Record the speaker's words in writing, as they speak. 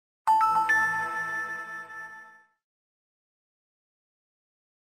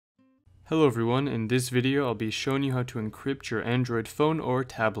Hello everyone, in this video I'll be showing you how to encrypt your Android phone or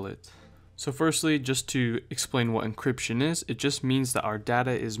tablet. So firstly, just to explain what encryption is, it just means that our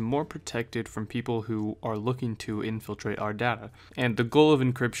data is more protected from people who are looking to infiltrate our data. And the goal of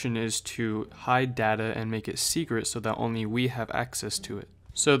encryption is to hide data and make it secret so that only we have access to it.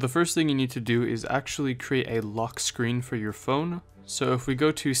 So the first thing you need to do is actually create a lock screen for your phone. So if we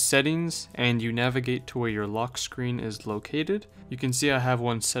go to settings and you navigate to where your lock screen is located, you can see I have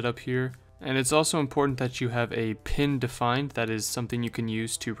one set up here. And it's also important that you have a PIN defined. That is something you can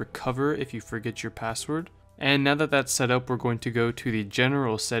use to recover if you forget your password. And now that that's set up, we're going to go to the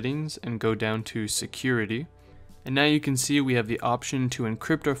general settings and go down to security. And now you can see we have the option to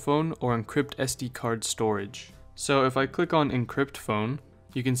encrypt our phone or encrypt SD card storage. So if I click on encrypt phone,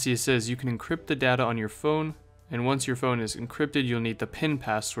 you can see it says you can encrypt the data on your phone. And once your phone is encrypted, you'll need the PIN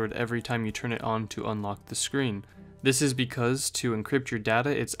password every time you turn it on to unlock the screen. This is because to encrypt your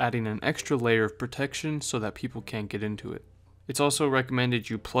data, it's adding an extra layer of protection so that people can't get into it. It's also recommended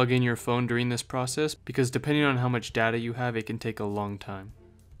you plug in your phone during this process because depending on how much data you have, it can take a long time.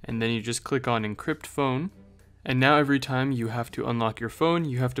 And then you just click on encrypt phone. And now every time you have to unlock your phone,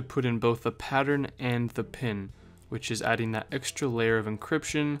 you have to put in both the pattern and the PIN, which is adding that extra layer of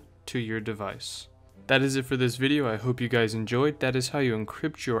encryption to your device. That is it for this video. I hope you guys enjoyed. That is how you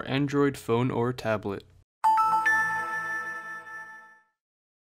encrypt your Android phone or tablet.